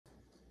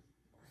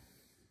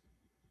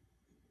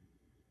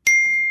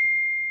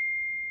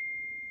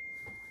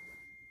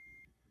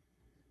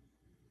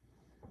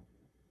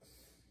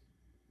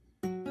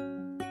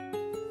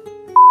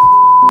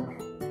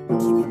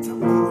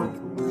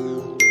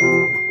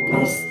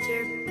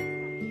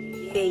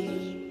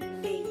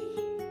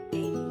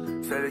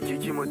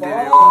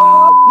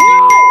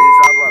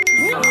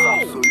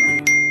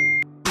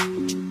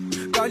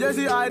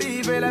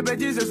arrive et les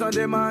petits se sont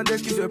demandés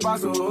ce qui se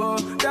passe au haut.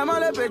 Tellement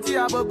le petit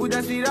a beaucoup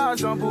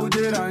d'inspiration pour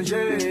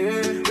déranger.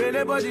 Et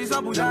les petits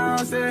sont pour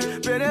danser,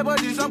 et les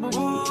petits sont pour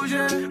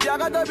bouger. Y'a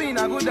qu'à te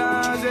bina pour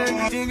danser.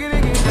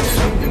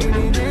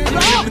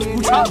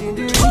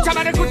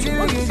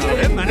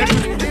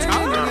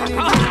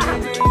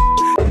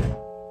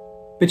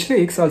 पिछले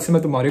एक साल से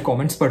मैं तुम्हारे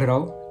comments पढ़ रहा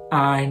हूँ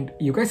and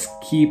you guys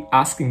keep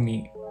asking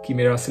me कि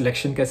मेरा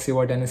सिलेक्शन कैसे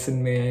हुआ डेनिसन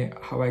में,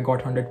 हाउ आई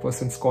गॉट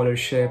 100%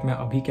 स्कॉलरशिप, मैं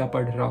अभी क्या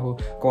पढ़ रहा हूँ,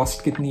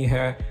 कॉस्ट कितनी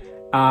है,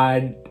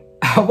 and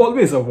I have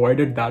always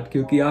avoided that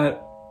क्योंकि यार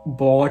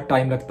बहुत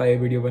टाइम लगता है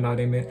वीडियो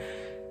बनाने में.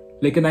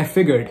 लेकिन I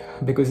figured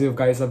because you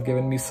guys have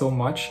given me so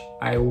much,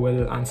 I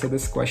will answer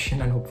this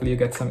question and hopefully you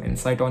get some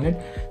insight on it.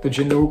 तो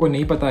जिन लोगों को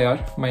नहीं पता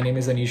यार, my name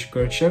is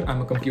Extracurriculars.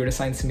 I'm a computer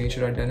science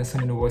major at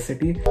Denison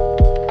University.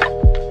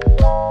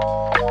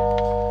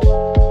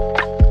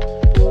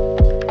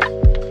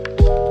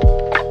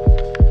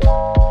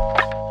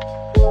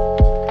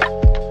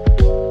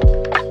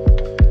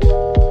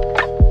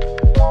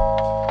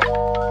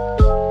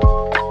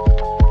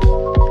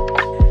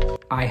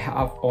 I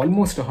have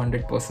almost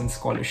 100%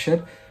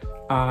 scholarship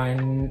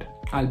and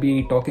I'll be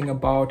talking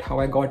about how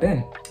I got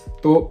in.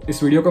 तो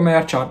इस video को मैं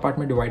यार 4 पार्ट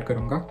में डिवाइड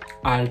करूँगा.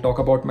 I'll talk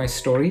about my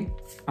story,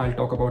 I'll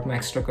talk about my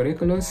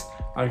extracurriculars,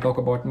 I'll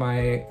talk about my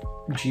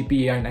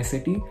GPA and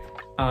SAT,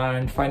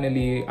 and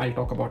finally I'll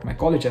talk about my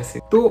college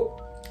essay. So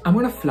I'm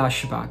gonna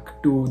flash back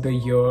to the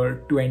year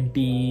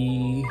 20...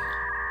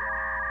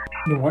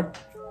 You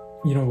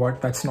know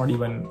what? That's not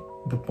even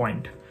the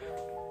point.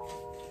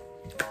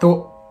 तो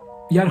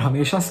यार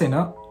हमेशा से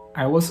ना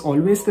I was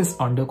always this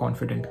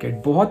underconfident kid.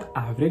 बहुत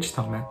average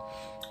था मैं.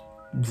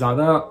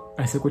 ज़्यादा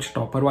ऐसे कुछ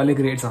टॉपर वाले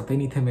ग्रेड्स आते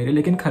नहीं थे मेरे,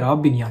 लेकिन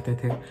ख़राब भी नहीं आते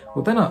थे.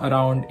 होता ना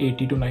अराउंड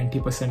 80 to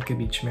 90% के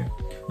बीच में.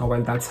 Now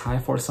while that's high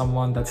for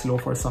someone, that's low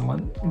for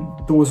someone.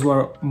 Those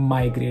were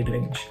my grade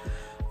range.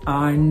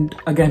 And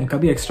again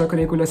कभी एक्स्ट्रा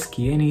करिकुलर्स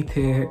किए नहीं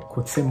थे,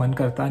 खुद से मन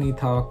करता नहीं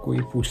था,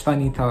 कोई पूछता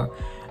नहीं था.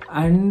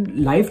 एंड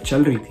लाइफ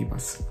चल रही थी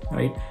बस,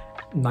 राइट.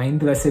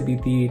 9th वैसे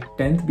बीती,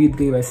 10th बीत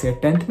गई वैसे.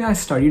 10th में I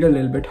studied a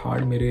little bit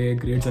hard, मेरे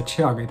ग्रेड्स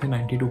अच्छे आ गए थे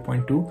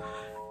 92.2.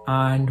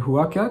 एंड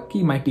हुआ क्या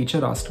कि माय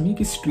टीचर आस्क्ड मी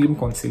कि स्ट्रीम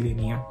कौन सी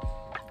लेनी है.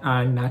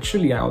 And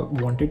naturally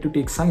I wanted to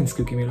take science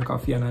क्योंकि मेरा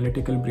काफ़ी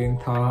एनालिटिकल ब्रेन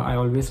था. I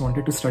always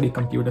wanted to study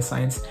computer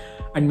science.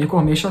 And मेरे को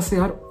हमेशा से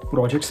यार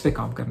प्रोजेक्ट्स पे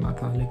काम करना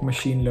था, लाइक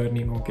मशीन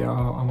लर्निंग हो गया,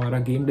 हमारा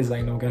गेम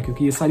डिज़ाइन हो गया,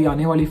 क्योंकि ये सारी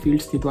आने वाली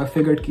फील्ड्स थी. तो आई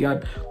फिगर्ड कि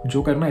यार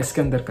जो करना है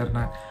इसके अंदर करना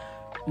है.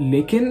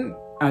 लेकिन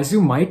एज यू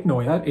माइट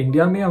नो यार,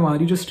 इंडिया में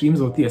हमारी जो स्ट्रीम्स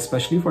होती है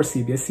specially for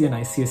CBSE and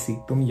ICSE,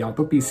 तुम या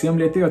तो PCM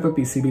लेते हो या तो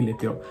PCB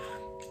लेते हो.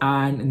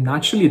 And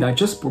naturally that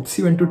just puts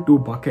you into 2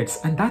 buckets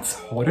and that's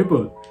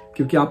horrible.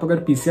 क्योंकि आप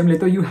अगर PCM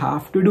लेते हो, you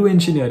have to do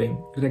engineering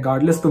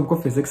regardless तुमको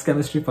फिजिक्स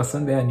केमिस्ट्री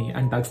पसंद है या नहीं.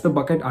 And that's the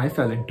bucket I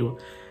fail into.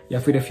 या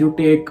फिर if you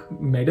take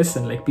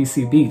medicine like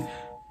PCB,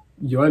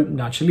 you are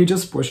naturally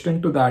just pushed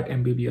into that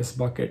MBBS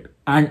bucket.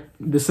 And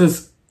this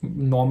is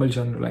normal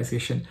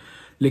generalization.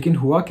 लेकिन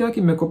हुआ क्या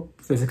कि मेरे को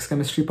फिजिक्स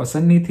केमिस्ट्री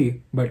पसंद नहीं थी,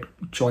 बट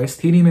चॉइस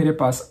थी नहीं मेरे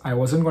पास. आई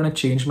wasn't gonna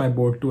change my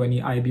board to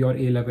any IB और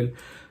A लेवल.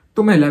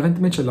 तो मैं 11th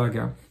में चला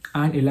गया.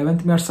 एंड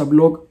 11th में यार सब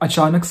लोग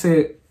अचानक से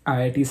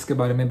IITs के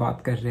बारे में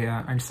बात कर रहे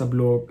हैं, एंड सब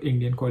लोग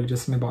इंडियन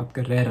कॉलेजेस में बात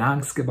कर रहे हैं,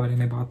 रैंक्स के बारे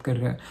में बात कर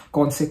रहे हैं,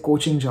 कौन से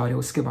कोचिंग जा रहे हैं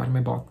उसके बारे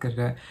में बात कर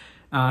रहे हैं.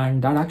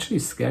 And that actually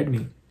scared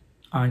me.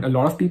 And a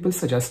lot of people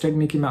suggested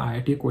me कि मैं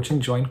IIT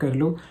कोचिंग ज्वाइन कर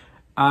लूँ.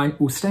 एंड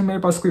उस टाइम मेरे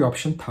पास कोई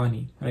ऑप्शन था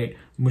नहीं, राइट.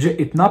 मुझे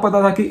इतना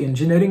पता था कि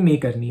इंजीनियरिंग नहीं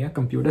करनी है,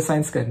 कंप्यूटर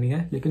साइंस करनी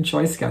है, लेकिन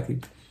चॉइस क्या थी.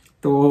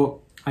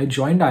 तो I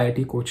joined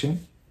IIT coaching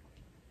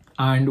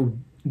and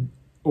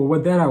over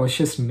there I was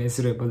just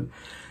miserable.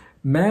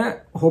 मैं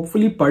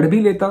होपफुली पढ़ भी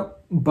लेता,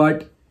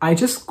 but I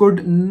just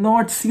could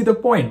not see the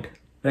point,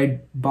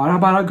 right.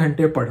 12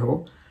 घंटे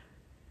पढ़ो,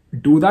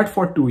 do that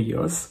for 2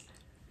 years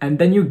and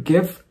then you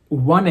give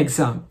 1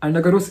 exam. And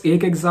अगर उस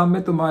एक exam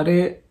में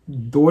तुम्हारे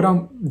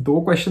 2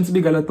 क्वेश्चंस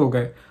भी गलत हो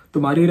गए,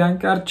 तुम्हारी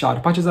रैंक यार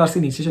 4-5 हज़ार से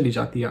नीचे चली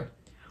जाती है.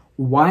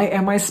 Y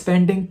M I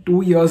spending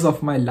 2 years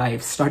of my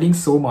life studying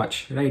so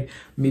much, right.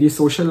 मेरी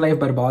सोशल लाइफ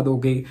बर्बाद हो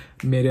गई,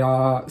 मेरा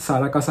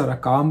सारा का सारा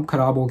काम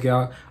खराब हो गया.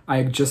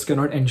 I just can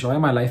not enjoy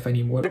my life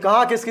any more.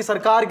 कहाँ किसकी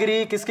सरकार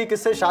गिरी, किसकी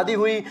किससे शादी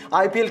हुई,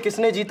 IPL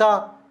किसने जीता,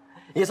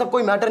 ये सब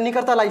कोई मैटर नहीं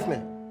करता लाइफ में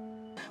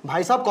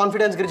भाई साहब.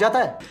 कॉन्फिडेंस गिर जाता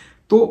है.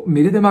 तो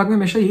मेरे दिमाग में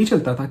हमेशा यही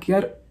चलता था कि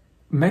यार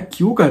मैं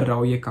क्यों कर रहा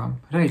हूँ ये काम,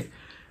 right.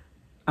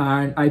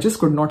 And I just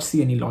could not see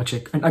any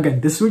logic. And again,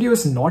 this video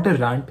is not a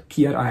rant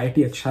कि यार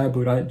IIT अच्छा है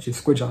बुरा है,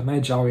 जिसको जाना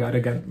है जाओ यार.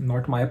 Again,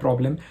 not my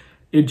problem.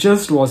 It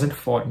just wasn't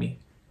for me.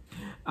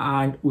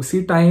 And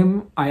उसी time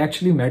I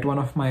actually met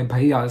one of my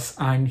bhaiyas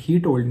and he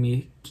told me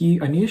कि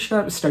अनीश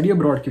यार study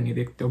abroad क्यों नहीं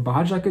देखते हो,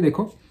 बाहर जाके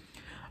देखो.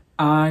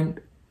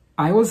 And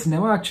I was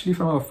never actually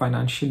from a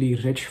financially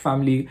rich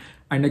family.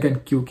 And again,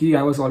 क्योंकि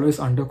I was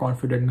always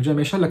underconfident, मुझे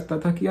हमेशा लगता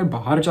था कि यार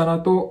बाहर जाना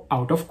तो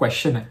out of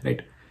question है,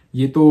 right.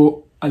 ये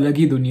तो अलग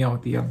ही दुनिया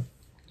होती है.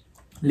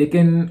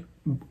 लेकिन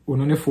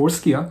उन्होंने फोर्स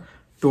किया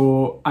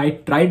तो I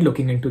tried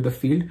looking into the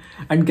field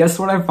and guess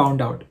what I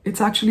found out,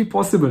 it's actually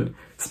possible.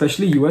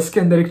 Specially US के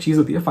अंदर एक चीज़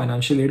होती है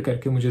फाइनेंशियल एड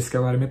करके, मुझे इसके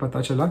बारे में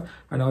पता चला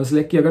एंड आई वाज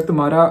लाइक कि अगर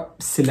तुम्हारा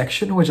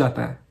सिलेक्शन हो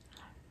जाता है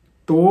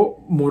तो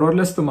मोर और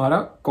लेस तुम्हारा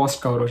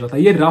कॉस्ट कवर हो जाता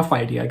है। ये rough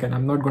idea, again I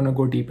am not gonna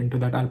go deep into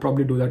that, I will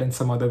probably do that in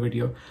some other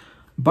video.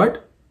 But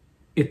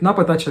इतना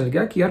पता चल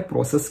गया कि यार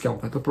प्रोसेस क्या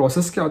होता है। तो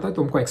प्रोसेस क्या होता है,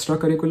 तुमको एक्स्ट्रा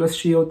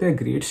करिकुलर्स चाहिए होते हैं,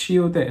 ग्रेड्स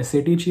चाहिए होते हैं,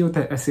 एसएटी चाहिए होता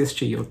है, एसएस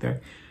चाहिए होता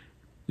है।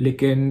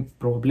 लेकिन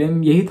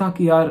प्रॉब्लम यही था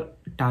कि यार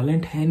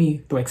टैलेंट है नहीं,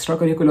 तो एक्स्ट्रा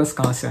करिकुलर्स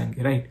कहाँ से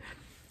आएंगे, right?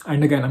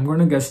 And again I am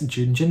gonna guess,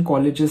 Jin Jin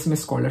colleges में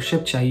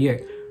स्कॉलरशिप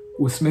चाहिए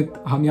उसमें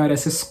हम यार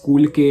ऐसे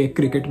स्कूल के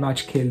क्रिकेट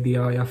मैच खेल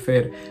दिया या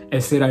फिर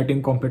ऐसे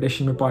राइटिंग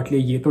कंपटीशन में पार्ट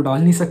लिया, ये तो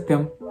डाल नहीं सकते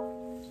हम।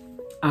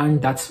 And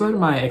that's where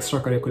my extra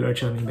curricular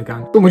journey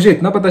began. तो मुझे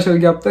इतना पता चल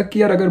गया अब तक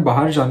कि यार अगर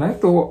बाहर जाना है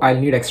तो I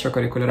need extra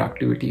curricular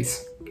activities.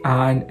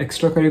 And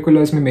extra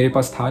curriculars में मेरे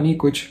पास था नहीं,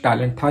 कुछ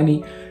टैलेंट था नहीं।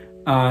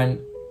 And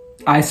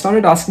I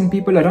started asking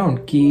people around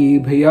कि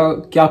भैया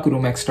क्या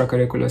करूँ मैं एक्स्ट्रा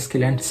करिकुलर्स के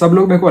लिए। एंड सब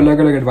लोग मेरे को अलग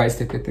अलग एडवाइस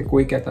देते थे।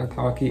 कोई कहता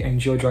था कि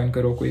एनजीओ ज्वाइन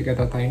करो, कोई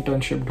कहता था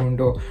इंटर्नशिप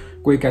ढूंढो,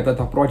 कोई कहता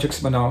था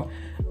प्रोजेक्ट्स बनाओ।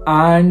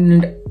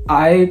 And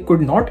I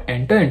could not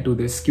enter into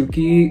this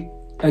क्योंकि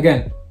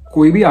अगेन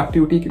कोई भी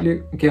एक्टिविटी के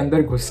लिए के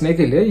अंदर घुसने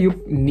के लिए यू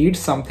नीड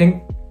समथिंग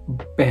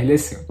पहले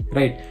से,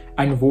 राइट?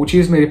 एंड वो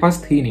चीज़ मेरे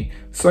पास थी नहीं।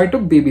 सो आई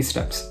took baby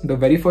steps. The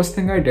very first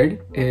thing I did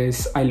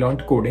is I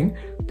learned coding.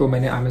 तो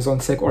मैंने अमेजोन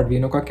से एक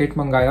ऑर्डिनो का किट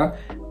मंगाया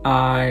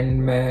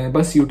एंड मैं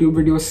बस यूट्यूब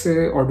वीडियोस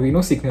से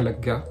ऑर्डिनो सीखने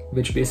लग गया,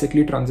 which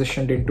basically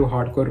transitioned into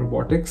hardcore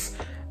robotics.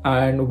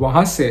 And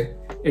वहाँ से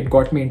it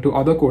got me into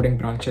other coding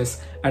branches.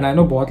 And I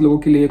know बहुत लोगों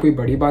के लिए कोई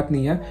बड़ी बात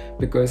नहीं है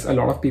because a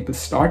lot of people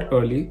start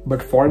early,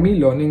 but for me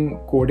learning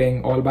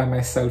coding all bye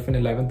my self in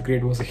 11th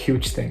grade was a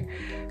huge thing.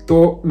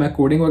 तो मैं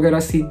कोडिंग वगैरह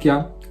सीख गया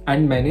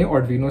एंड मैंने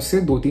ऑर्डिनो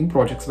से 2-3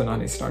 प्रोजेक्ट्स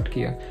बनाने स्टार्ट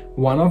किया।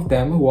 One of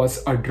them was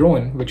a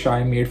drone which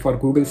I made for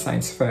Google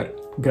science fair.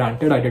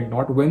 Granted I did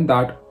not win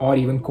that और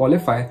इवन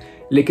क्वालिफाई,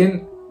 लेकिन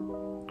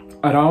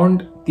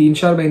अराउंड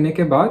 3-4 महीने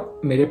के बाद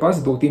मेरे पास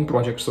 2-3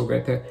 प्रोजेक्ट्स हो गए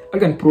थे।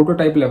 अगेन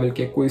प्रोटोटाइप लेवल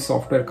के, कोई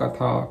सॉफ्टवेयर का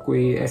था,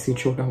 कोई ऐसी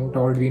छोटा मोटा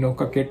ऑर्डिनो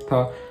का किट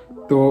था।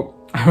 तो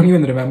I don't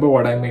even remember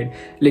what I made.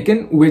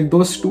 लेकिन विद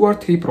दोस 2 or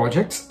 3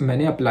 प्रोजेक्ट्स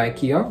मैंने अप्लाई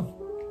किया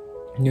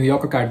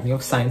न्यूयॉर्क अकेडमी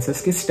ऑफ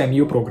साइंसेस के STEM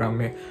U प्रोग्राम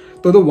में।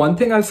 तो the one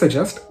thing I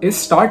suggest is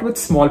start with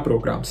small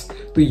programmes.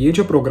 तो ये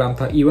जो प्रोग्राम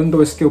था, इवन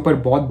दो इसके ऊपर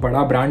बहुत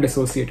बड़ा ब्रांड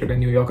एसोसिएटेड है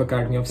न्यूयॉर्क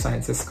अकेडमी ऑफ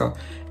साइंसेस का,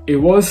 it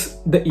was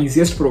the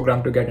easiest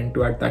programme to get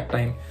into at that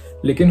time.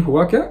 लेकिन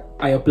हुआ क्या,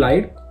 I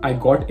applied, I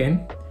got in,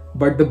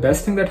 but the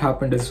best thing that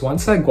happened is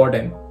once I got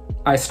in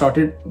I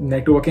started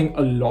networking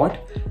a lot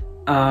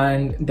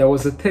and there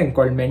was a thing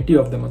called mentee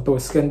of the month. तो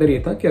उसके अंदर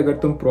ये था कि अगर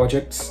तुम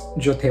projects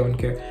जो थे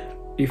उनके,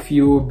 इफ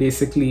यू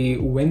बेसिकली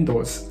विन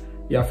दोस,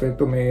 या फिर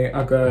तुम्हें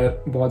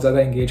अगर बहुत ज़्यादा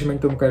एंगेजमेंट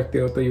तुम करते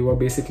हो, तो you are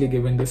basically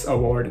given this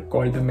award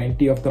called the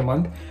mentee of the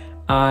month.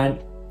 And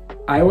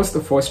I was the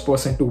first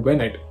person to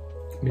win it.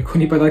 मेरे को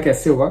नहीं पता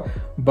कैसे हुआ,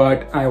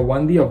 but I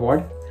one the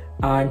award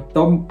and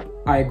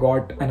तब I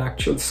got an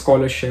actual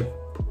scholarship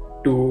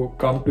to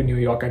come to New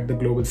York at the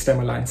Global STEM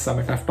Alliance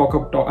Summit. I've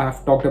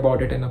talked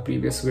about it in a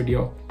previous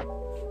video.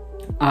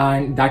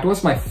 And that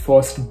was my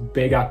first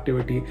big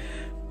activity.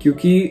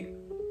 क्योंकि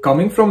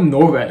coming from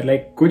nowhere,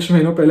 like कुछ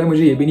महीनों पहले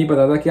मुझे ये भी नहीं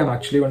पता था कि I'm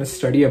actually going to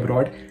study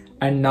abroad.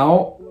 And now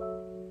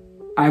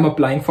I'm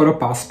applying for a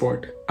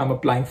passport. I'm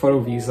applying for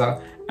a visa.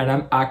 And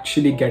I'm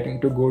actually getting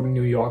to go to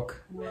New York.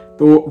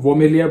 तो वो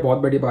मेरे लिए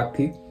बहुत बड़ी बात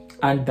थी.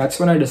 And that's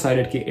when I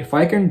decided कि if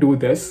I can do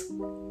this,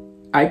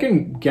 I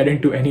can get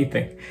into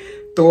anything.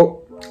 तो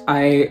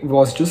I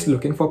was just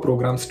looking for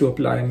programmes to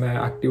apply. मैं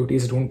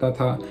एक्टिविटीज़ ढूंढता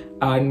था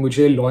एंड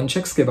मुझे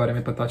लॉन्चेक्स के बारे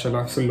में पता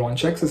चला। सो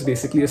लॉन्चेक्स is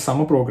basically a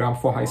summer programme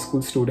for high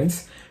school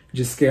students,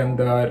 जिसके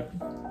अंदर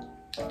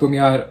तुम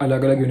यार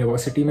अलग अलग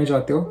यूनिवर्सिटी में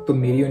जाते हो। तो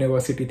मेरी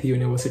यूनिवर्सिटी थी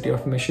यूनिवर्सिटी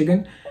ऑफ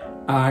मिशिगन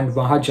एंड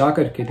वहाँ जा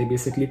करके they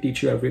basically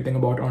teach you everything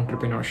about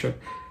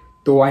entrepreneurship.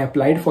 तो I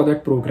applied for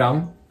that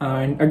programme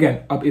and again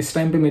अब इस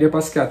टाइम पे मेरे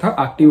पास क्या था,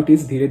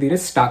 एक्टिविटीज़ धीरे धीरे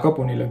स्टैकअप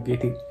होने लग गई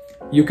थी।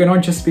 You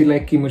cannot just be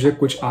like कि मुझे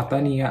कुछ आता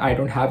नहीं है, I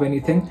don't have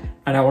anything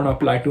and I want to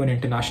apply to an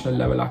international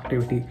level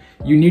activity.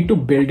 You need to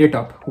build it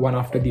up one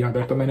after the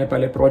other. तो मैंने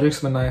पहले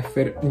प्रोजेक्ट्स बनाए,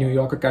 फिर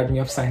न्यूयॉर्क अकेडमी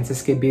ऑफ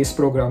साइंसेस के बेस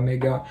प्रोग्राम में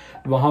गया,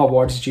 वहाँ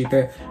awards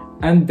जीते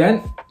एंड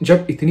देन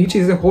जब इतनी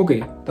चीज़ें हो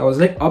गई तो I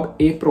was like अब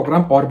एक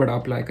प्रोग्राम और बड़ा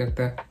अप्लाई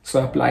करता है।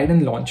 So I applied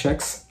in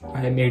LaunchX.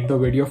 I made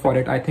the video for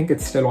it. I think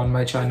it's still on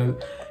my channel.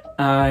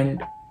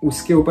 And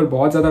उसके ऊपर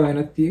बहुत ज़्यादा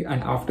मेहनत की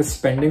and after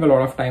spending a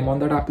lot of time on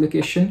that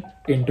application,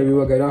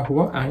 interview वगैरह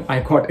हुआ and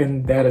I got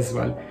in their as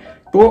well.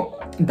 तो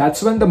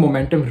that's when the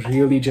momentum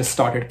really just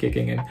started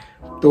kicking in.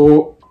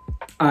 तो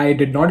I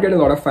did not get a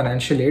lot of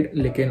financial aid,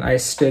 लेकिन I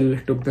still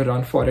took the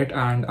run for it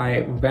and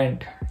I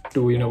went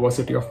to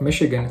university of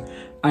Michigan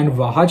and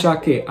वहाँ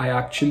जाके I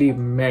actually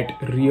met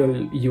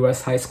real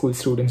US high school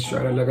students जो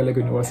अलग अलग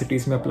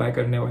universities में apply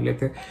करने वाले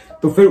थे।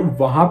 तो फिर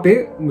वहाँ पे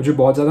मुझे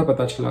बहुत ज़्यादा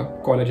पता चला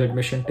कॉलेज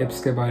एडमिशन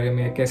टिप्स के बारे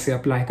में, कैसे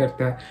अप्लाई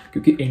करता है।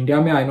 क्योंकि इंडिया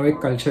में आई नो एक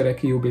कल्चर है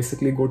कि you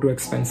basically go too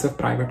expensive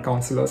private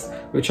counsellors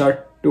which are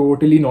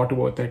totally not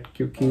worth it,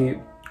 क्योंकि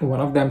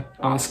one of them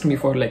asked me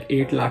for like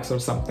 8 lakhs or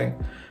something,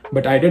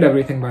 but I did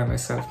everything by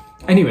myself.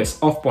 Anyways,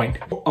 off point.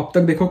 अब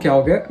तक देखो क्या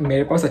हो गया,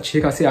 मेरे पास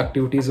अच्छी खासी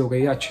एक्टिविटीज हो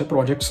गई, अच्छे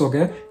प्रोजेक्ट्स हो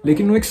गए,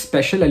 लेकिन वो एक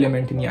स्पेशल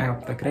एलिमेंट नहीं आया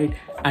अब तक, right?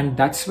 And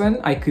that's when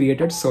I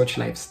created search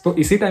lives. तो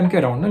इसी टाइम के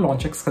अराउंड ना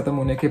लॉन्च एक्स खत्म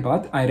होने के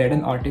बाद आई रेड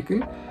एन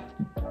आर्टिकल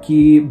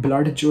कि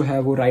ब्लड जो है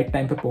वो राइट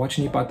टाइम पे पहुंच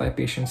नहीं पाता है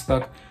पेशेंट्स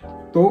तक.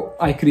 तो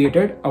I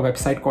created a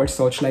website called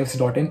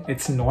searchlives.in.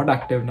 It's not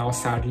active now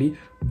sadly,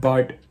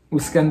 but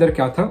उसके अंदर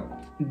क्या था,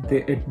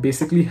 it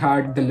basically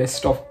had the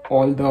list of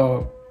all the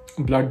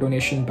blood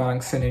donation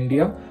banks in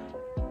India.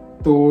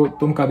 तो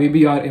तुम कभी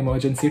भी यार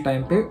इमरजेंसी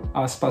टाइम पे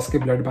आसपास के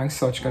ब्लड बैंक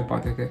सर्च कर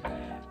पाते थे.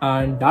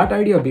 And that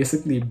idea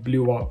basically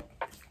blew up.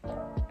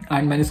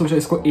 And मैंने सोचा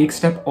इसको एक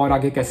स्टेप और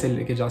आगे कैसे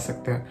लेके जा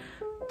सकते हैं.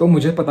 तो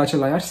मुझे पता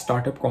चला यार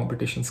स्टार्टअप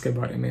कॉम्पिटिशन्स के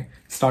बारे में.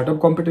 स्टार्टअप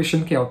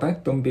कॉम्पिटिशन क्या होता है,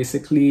 तुम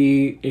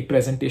बेसिकली एक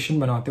प्रेजेंटेशन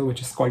बनाते हो which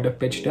is called a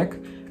pitch deck.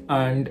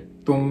 And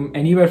तुम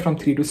एनीवेयर फ्रॉम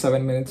 3 to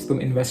 7 minutes तुम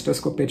इन्वेस्टर्स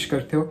को पिच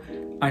करते हो.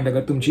 एंड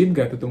अगर तुम जीत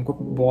गए तो तुमको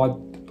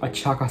बहुत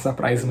अच्छा खासा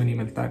प्राइज मनी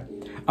मिलता है.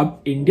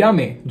 अब इंडिया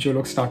में जो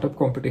लोग स्टार्टअप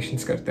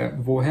कॉम्पिटिशन्स करते हैं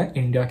वो है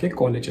इंडिया के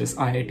कॉलेजेस,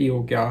 IIT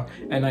हो गया,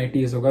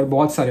 NITs हो गया,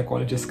 बहुत सारे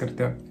कॉलेजेस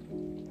करते हैं.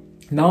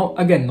 Now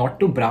again not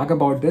to brag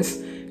about this,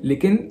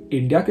 लेकिन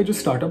इंडिया के जो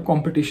स्टार्टअप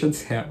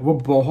कॉम्पिटिशन्स है वो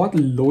बहुत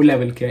लो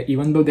लेवल के हैं,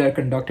 even though they are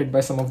conducted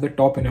by some of the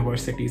top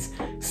universities.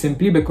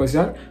 Simply because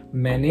यार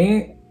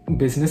मैंने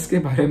बिजनेस के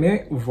बारे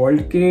में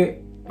वर्ल्ड के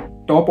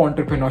टॉप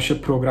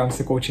एंटरप्रेन्योरशिप प्रोग्राम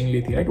से कोचिंग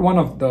ली थी, right? One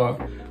of the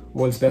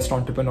world's best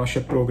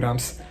entrepreneurship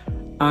programmes.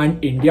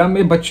 And India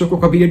में बच्चों को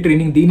कभी ये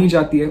ट्रेनिंग दी नहीं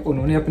जाती है.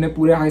 उन्होंने अपने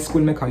पूरे हाई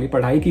स्कूल में खाली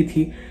पढ़ाई की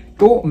थी.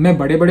 तो मैं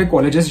बड़े बड़े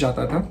कॉलेजेस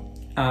जाता था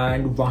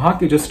एंड वहाँ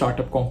के जो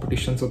स्टार्टअप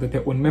कॉम्पिटिशन्स होते थे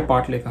उनमें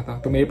पार्ट लेता था.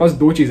 तो मेरे पास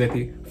 2 चीजें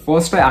थी.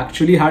 First, I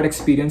actually had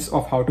experience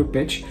of how to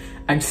pitch,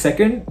 and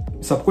second,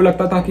 सबको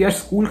लगता था कि यार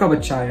स्कूल का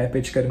बच्चा आया है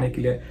पिच करने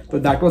के लिए. तो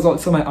that was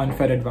also my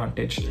unfair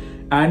advantage.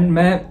 And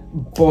मैं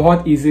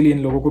बहुत इजीली इन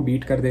लोगों को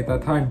बीट कर देता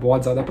था एंड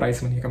बहुत ज्यादा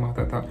प्राइस मनी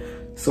कमाता था.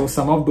 सो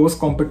सम of those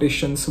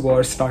competitions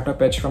were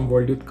startup as from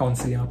world youth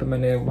council. यहाँ पे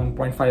मैंने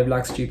 1.5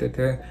 लाख जीते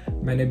थे.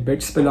 मैंने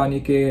बिट्स पिलानी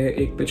के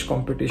एक पिच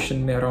कॉम्पिटिशन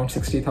में अराउंड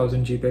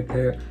 60,000 जीते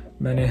थे.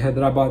 मैंने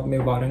हैदराबाद में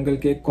वारंगल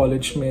के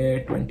कॉलेज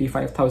में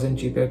 25,000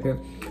 जीते थे.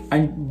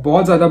 एंड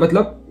बहुत ज्यादा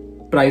मतलब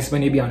प्राइस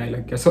मनी भी आने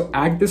लग गया. सो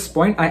at this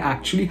point I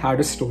actually had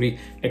a story.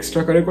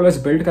 Extra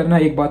curriculars build करना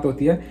एक बात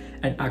होती है,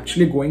 and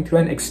actually going through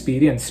an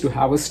experience to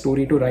have a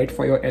story to right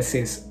for your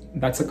essays,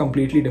 that's a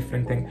completely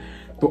different thing.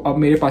 तो अब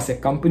मेरे पास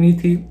एक company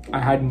थी,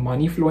 I had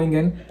money flowing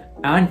in,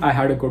 and I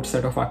had a good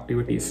set of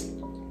activities.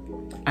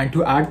 And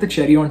to add the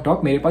cherry on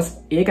top, मेरे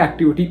पास एक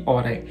activity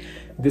और है.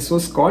 This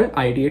was called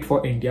Ideate for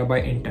India by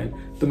Intel.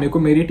 तो मेरे को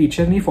मेरी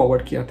टीचर ने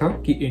फॉरवर्ड किया था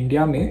कि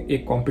इंडिया में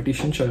एक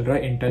कॉम्पिटिशन चल रहा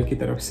है इंटेल की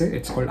तरफ से,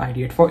 it's called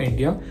Ideate for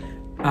India.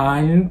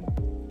 And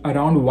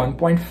around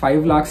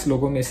 1.5 lakh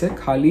लोगों में से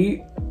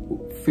खाली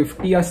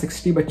 50 या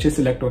 60 बच्चे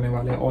सिलेक्ट होने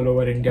वाले हैं all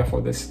over India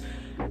for this.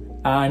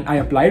 And I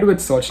applied with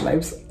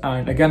Searchlives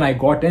and again I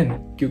got in,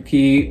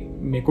 क्योंकि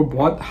मेरे को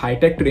बहुत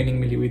हाईटेक ट्रेनिंग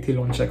मिली हुई थी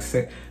लॉन्च एक्स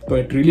से. तो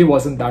it really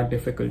wasn't that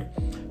difficult.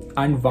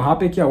 And वहाँ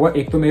पे क्या हुआ,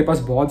 एक तो मेरे पास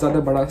बहुत ज़्यादा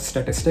बड़ा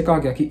स्टेटिस्टिक आ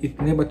गया कि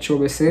इतने बच्चों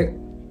में से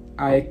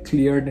आई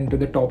क्लियर्ड इनटू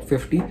द टॉप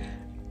 50.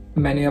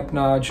 मैंने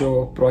अपना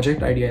जो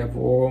प्रोजेक्ट आइडिया है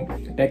वो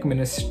टेक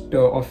मिनिस्टर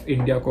ऑफ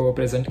इंडिया को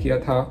प्रेजेंट किया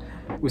था.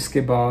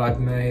 उसके बाद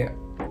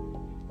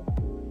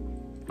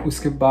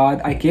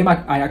I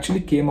actually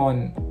came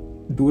on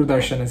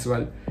Doordarshan as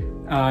well.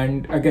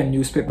 And again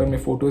newspaper में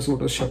फोटोज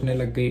छपने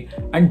लग गई.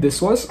 And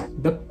this was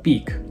the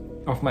peak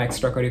of my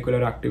extra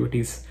curricular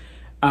activities.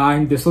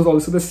 And this was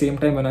also the same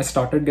time when I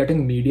started getting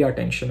media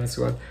attention as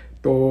well.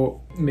 तो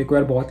मेरे को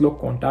यार बहुत लोग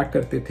कॉन्टैक्ट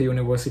करते थे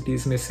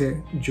यूनिवर्सिटीज़ में से,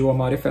 जो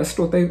हमारे फेस्ट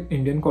होता है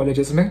इंडियन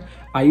कॉलेजेस में.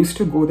 I used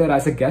to go there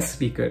as a guest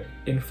speaker.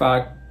 In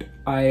fact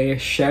I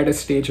shared a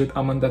stage with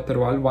Aman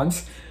Dattarwal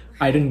once.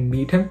 I didn't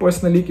meet him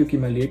personally क्योंकि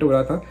मैं लेट हो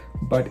रहा था,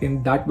 but in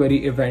that very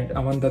event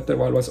Aman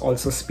Dattarwal was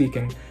also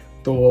speaking.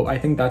 तो I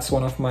think that's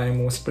one of my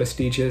most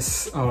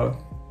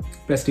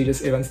prestigious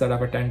events that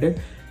I've attended.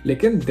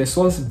 लेकिन this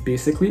was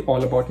basically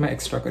all about my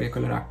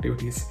extracurricular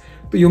activities.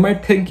 तो you might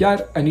think यार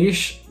अनीश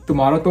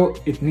तुम्हारा तो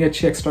इतनी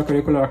अच्छी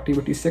extracurricular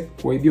activities से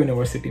कोई भी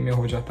यूनिवर्सिटी में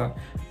हो जाता.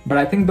 But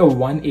I think the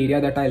one area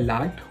that I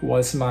lacked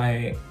was my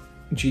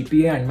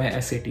GPA and my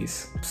SATs.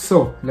 So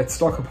let's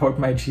talk about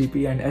my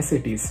GPA and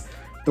SATs.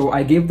 So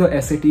I gave the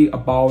SAT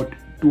about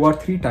 2 or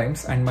 3 times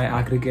and my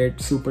aggregate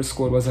super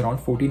score was around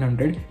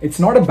 1400. It's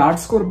not a bad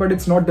score, but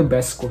it's not the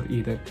best score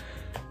either.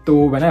 So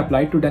when I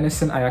applied to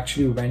Denison, I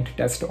actually went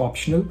test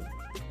optional.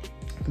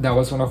 That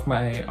was one of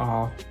my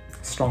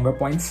stronger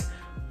points.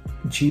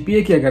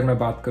 GPA की अगर मैं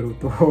बात करूँ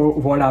तो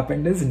what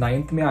happened is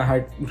 9th में I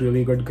had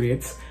really good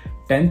grades.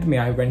 10th में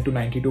I went to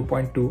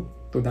 92.2.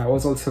 So that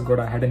was also good.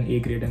 I had an A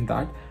grade in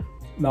that.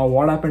 Now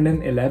what happened in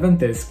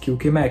 11th is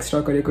क्योंकि मैं extra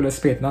curriculars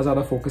पे इतना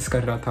ज़्यादा focus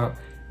कर रहा था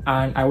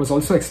and I was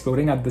also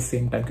exploring at the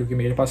same time क्योंकि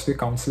मेरे पास कोई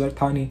counselor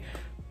था नहीं.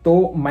 So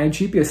my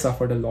GPA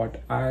suffered a lot.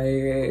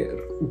 I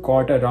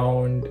got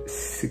around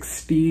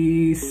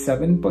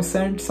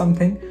 67%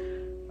 something,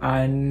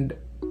 and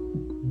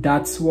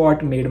that's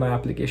what made my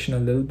application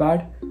a little bad.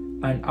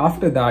 And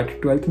after that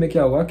 12th में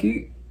क्या हुआ कि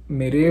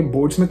मेरे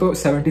बोर्ड्स में तो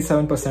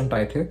 77%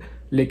 आए थे,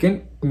 लेकिन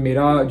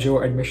मेरा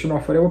जो एडमिशन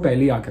ऑफर है वो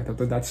पहले ही आ गया था,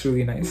 तो दैट्स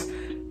रियली नाइस।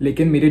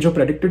 लेकिन मेरे जो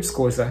प्रेडिक्टेड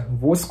स्कोर्स है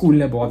वो स्कूल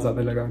ने बहुत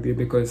ज़्यादा लगा दिए,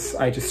 because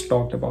I just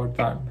talked about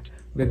that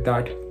with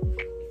that.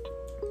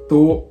 तो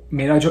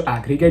मेरा जो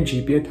एग्रीगेट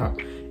जीपीए था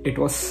इट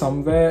वाज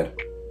समवेयर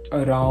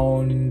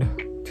अराउंड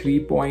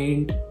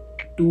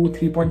 3.2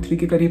 3.3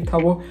 के करीब था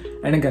वो।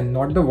 And again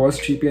not the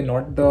worst GPA,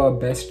 not the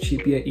best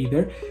GPA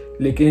either,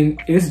 लेकिन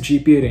इस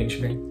जीपीए रेंज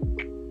में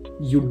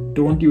you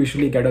don't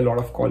usually get a lot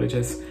of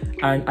colleges,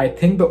 and I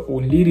think the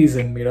only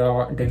reason मेरा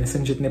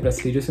Denison जितने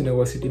prestigious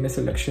university में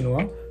selection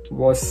हुआ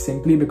was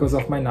simply because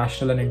of my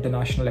national and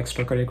international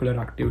extracurricular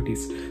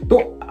activities. तो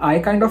I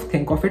kind of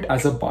think of it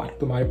as a bar.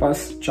 तुम्हारे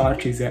पास 4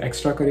 चीज़ें हैं,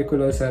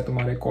 extracurriculars है,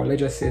 तुम्हारे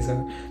college essays है,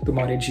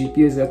 तुम्हारे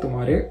GPAs है,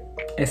 तुम्हारे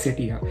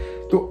SAT है।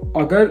 तो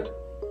अगर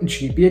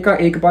GPA का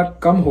एक बार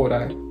कम हो रहा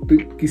है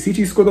तो किसी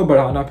चीज़ को तो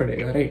बढ़ाना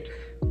पड़ेगा, right?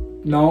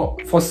 Now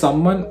for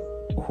someone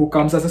who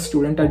comes as a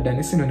student at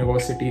Denison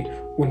University,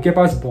 उनके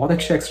पास बहुत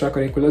अच्छे एक्स्ट्रा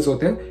करिकुलर्स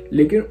होते हैं,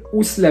 लेकिन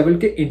उस लेवल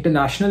के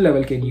इंटरनेशनल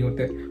लेवल के नहीं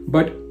होते।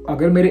 बट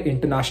अगर मेरे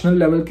इंटरनेशनल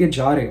लेवल के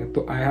जा रहे हैं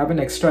तो I have an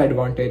extra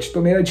advantage,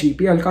 तो मेरा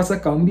जीपीए हल्का सा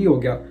कम भी हो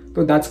गया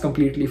तो that's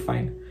completely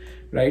fine,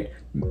 right?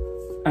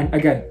 And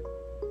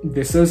again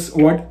this is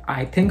what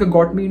I think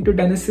got me into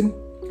Denison,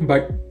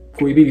 but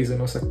कोई भी रीजन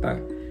हो सकता है।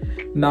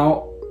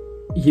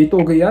 नाउ ये तो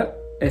हो गई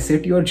यार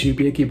एसएटी और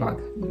जीपीए की बात।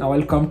 Now I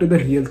will come to the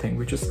real thing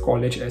which is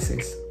college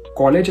assess.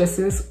 College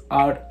assess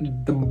are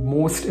the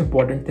most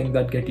important thing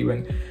that get you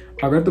in.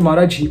 अगर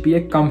तुम्हारा जीपीए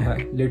कम है,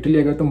 लिटरली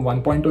अगर तुम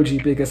 1.0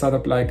 जीपीए के साथ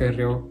अप्लाई कर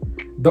रहे हो,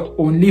 the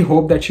only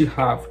hope that you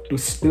have to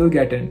still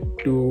get in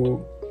to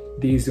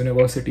these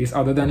universities,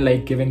 other than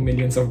like giving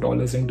millions of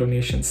dollars in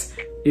donations,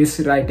 is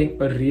writing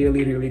a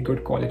really, really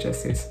good college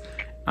essays.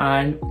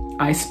 And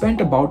I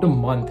spent about a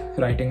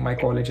month writing my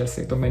college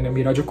essay. तो मैंने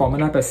मेरा जो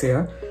common app essay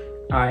है,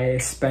 I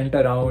spent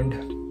around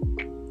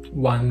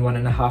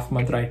 1.5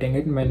 month writing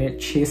it. मैंने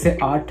 6 से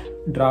 8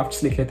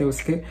 drafts लिखे थे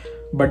उसके,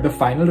 but the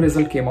final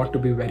result came out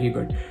to be very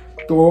good.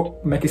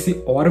 तो मैं किसी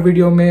और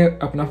वीडियो में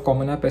अपना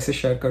common app essay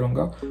share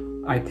करूँगा.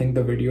 I think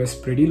the video is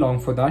pretty long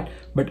for that,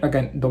 but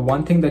again, the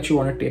one thing that you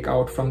want to take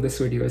out from this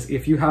video is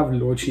if you have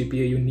low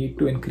GPA, you need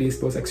to increase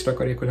those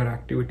extracurricular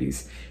activities,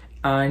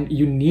 and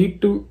you need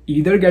to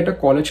either get a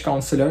college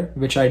counselor,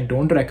 which I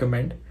don't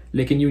recommend,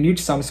 like you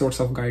need some sorts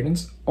of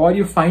guidance, or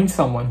you find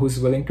someone who's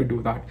willing to do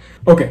that.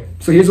 Okay,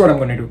 so here's what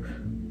I'm going to do.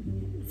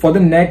 For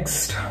the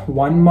next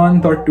 1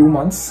 month or 2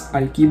 months,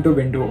 I'll keep the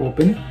window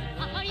open.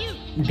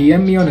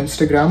 DM me on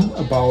Instagram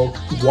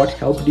about what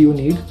help do you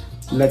need.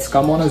 Let's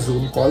come on a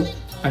Zoom call,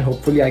 and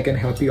hopefully I can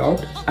help you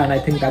out. And I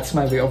think that's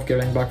my way of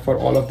giving back for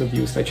all of the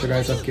views that you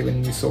guys have given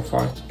me so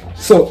far.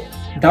 So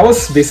that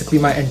was basically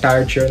my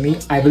entire journey.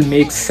 I will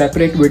make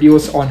separate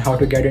videos on how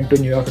to get into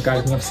New York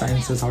Academy of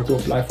Sciences, how to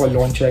apply for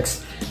loan checks,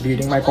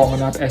 reading my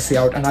Common App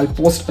essay out, and I'll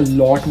post a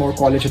lot more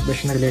college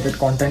admission related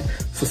content.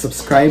 So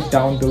subscribe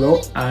down below,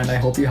 and I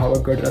hope you have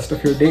a good rest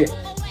of your day.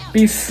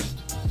 Peace.